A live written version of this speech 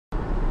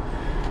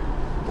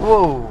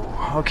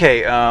Whoa.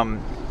 Okay.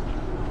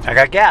 I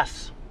got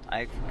gas.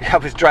 I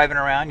was driving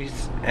around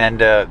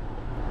and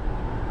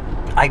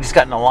I just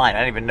got in a line. I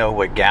didn't even know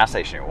what gas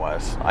station it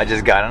was. I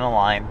just got in a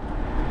line,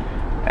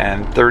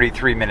 and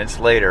 33 minutes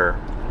later,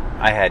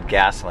 I had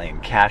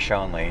gasoline, cash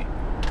only.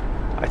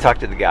 I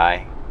talked to the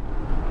guy,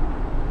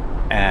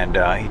 and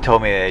he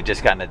told me they had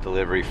just gotten a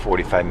delivery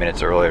 45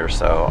 minutes earlier,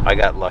 so I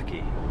got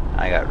lucky.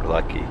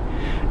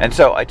 And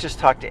so I just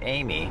talked to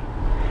Amy.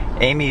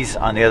 Amy's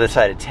on the other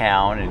side of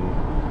town in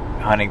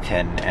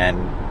Huntington,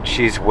 and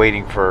she's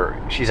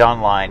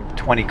online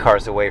 20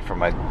 cars away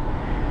from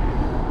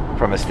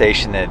a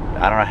station that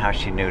I don't know how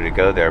she knew to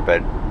go there,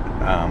 but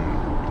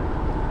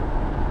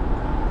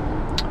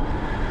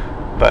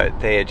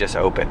they had just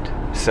opened,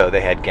 so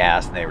they had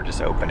gas and they were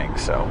just opening.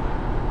 So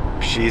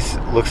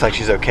looks like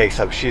she's okay,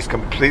 so she's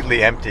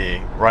completely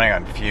empty, running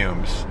on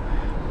fumes.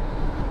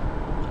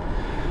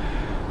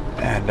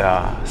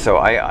 And so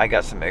I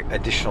got some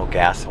additional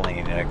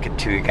gasoline in a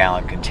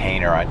 2-gallon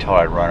container. I told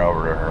her I'd run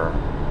over to her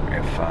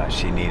if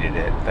she needed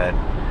it, but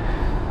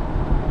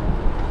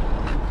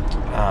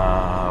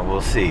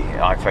we'll see.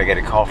 If I get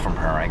a call from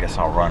her, I guess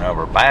I'll run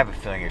over. But I have a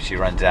feeling if she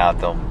runs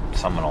out,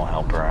 someone will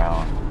help her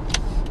out.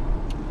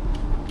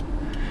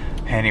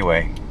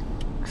 Anyway,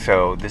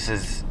 so this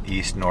is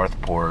East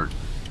Northport.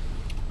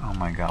 Oh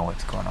my God,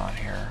 what's going on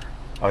here?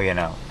 Oh,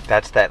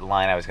 that's that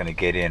line I was going to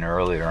get in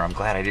earlier. I'm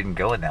glad I didn't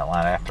go in that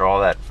line after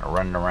all that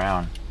running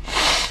around.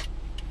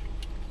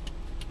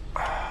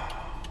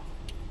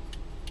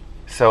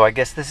 So I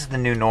guess this is the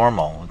new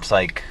normal. It's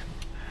like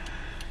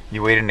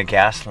you wait in a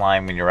gas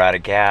line when you're out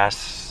of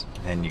gas,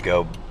 and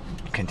you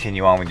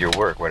continue on with your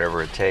work,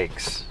 whatever it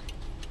takes.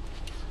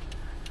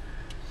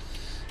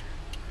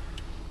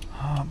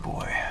 Oh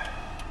boy.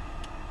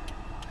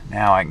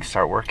 Now I can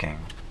start working.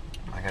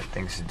 I got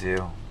things to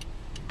do.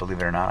 Believe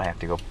it or not, I have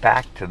to go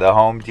back to the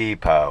Home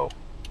Depot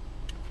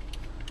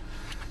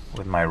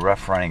with my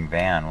rough running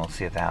van. We'll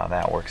see how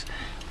that works.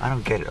 I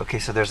don't get it. Okay,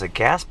 so there's a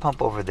gas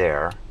pump over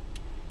there,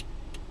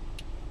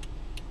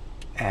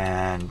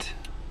 and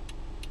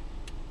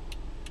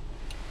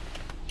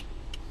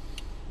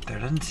there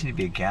doesn't seem to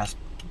be a gas.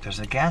 There's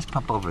a gas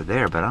pump over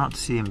there, but I don't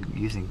see them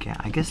using gas.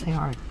 I guess they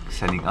are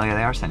sending. Oh yeah,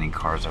 they are sending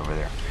cars over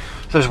there.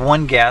 So there's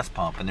one gas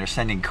pump, and they're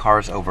sending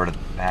cars over to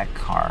that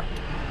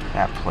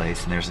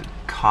place, and there's a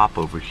cop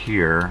over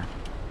here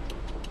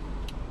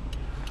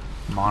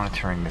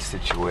monitoring the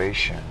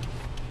situation.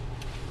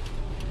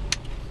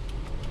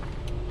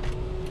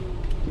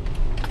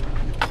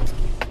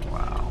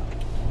 Wow.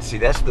 See,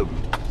 that's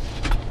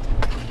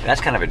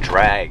kind of a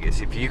drag,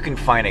 is if you can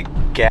find a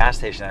gas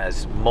station that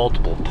has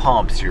multiple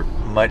pumps, you're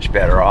much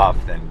better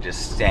off than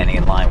just standing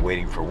in line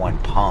waiting for one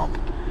pump.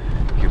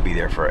 You'll be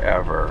there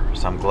forever.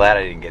 So I'm glad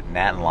I didn't get in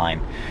that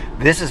line.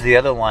 This is the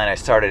other line I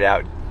started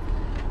out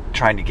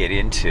trying to get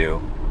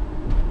into,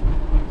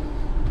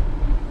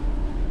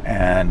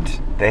 and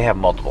they have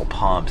multiple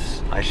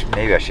pumps.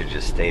 Maybe I should have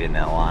just stayed in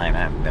that line. I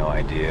have no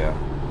idea.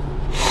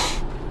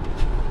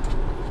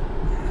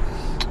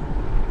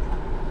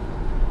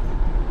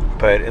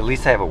 But at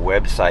least I have a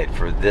website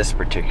for this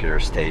particular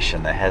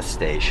station that has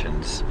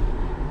stations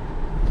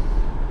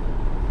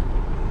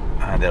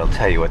that'll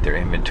tell you what their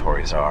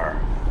inventories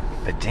are.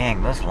 But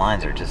dang, those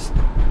lines are just...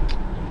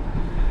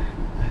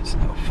 It's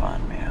no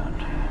fun, man.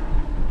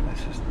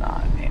 This is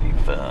not any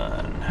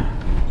fun.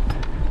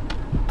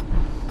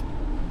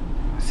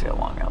 Let's see how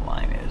long that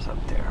line is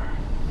up there.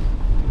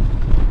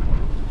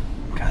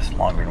 God, it's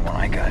longer than when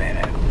I got in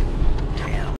it.